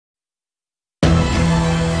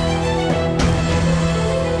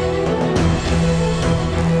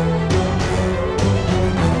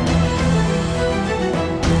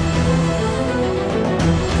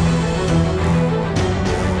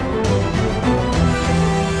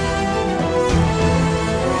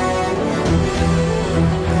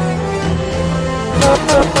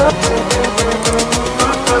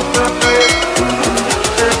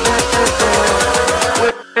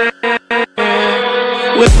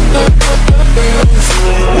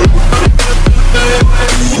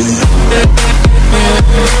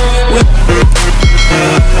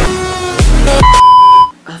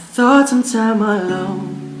I thought some time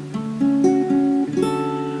alone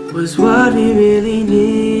was what we really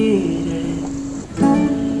needed.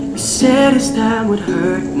 You said this time would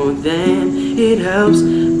hurt more than it helps,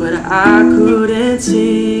 but I couldn't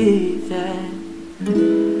see that.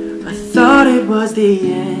 I thought it was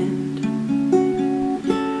the end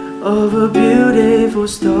of a beautiful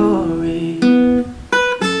story,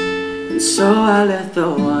 and so I left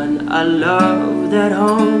the one I loved at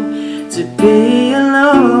home to be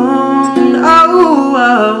alone. Oh,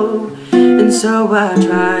 oh. And so I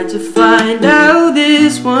tried to find out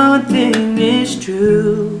this one thing is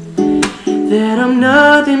true, that I'm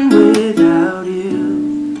nothing without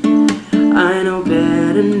you. I know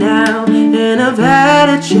better now, and I've had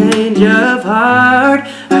a change of heart.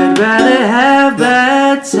 I'd rather have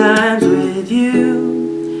bad times with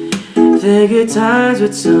you than good times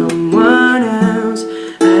with someone else.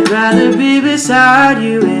 I'd rather be beside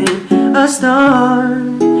you in a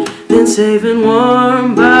storm than safe and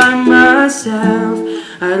warm by myself.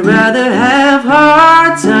 I'd rather have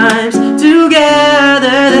hard times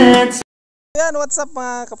together than... Yan, what's up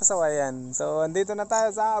mga kapasawayan? So, andito na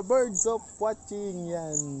tayo sa Birdswatching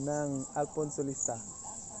yan ng Alfonso Lista.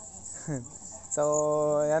 So,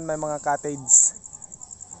 yan, may mga cottage.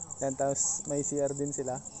 Yan, tapos may CR din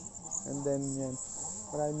sila. And then, yan,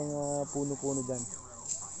 maraming mga puno-puno dyan.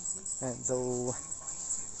 Yan, so,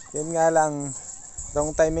 yun nga lang,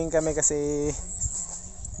 wrong timing kami kasi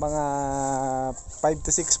mga 5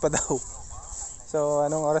 to 6 pa daw. So,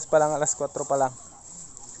 anong oras pa lang? Alas 4 pa lang.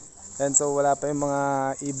 Yan, so wala pa yung mga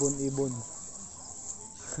ibon-ibon.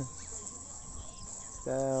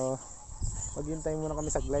 So, maghintay muna kami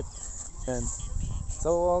saglit. Yan.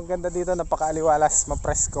 So, ang ganda dito, napakaaliwalas,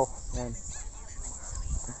 mapresko. Yan.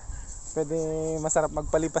 Pwede masarap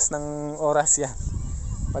magpalipas ng oras yan.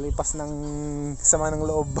 Palipas ng sama ng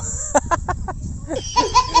loob.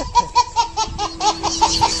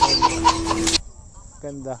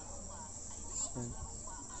 Ganda.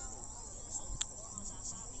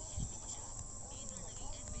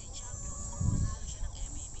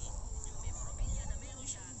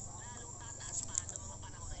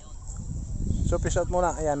 So, fish out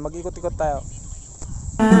muna. Ayan, mag-ikot-ikot tayo.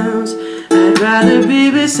 I'd rather be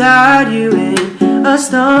beside you in a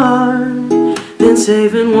storm than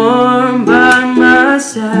safe and warm by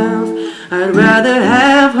myself. I'd rather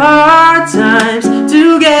have hard times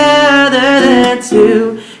together than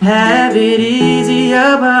to have it easy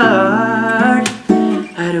apart.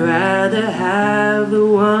 I'd rather have the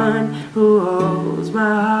one who holds my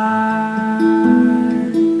heart.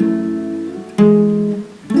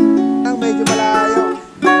 Ang medyo malayo.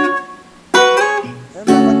 Yan,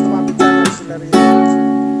 dapat lumapit tayo sila rin.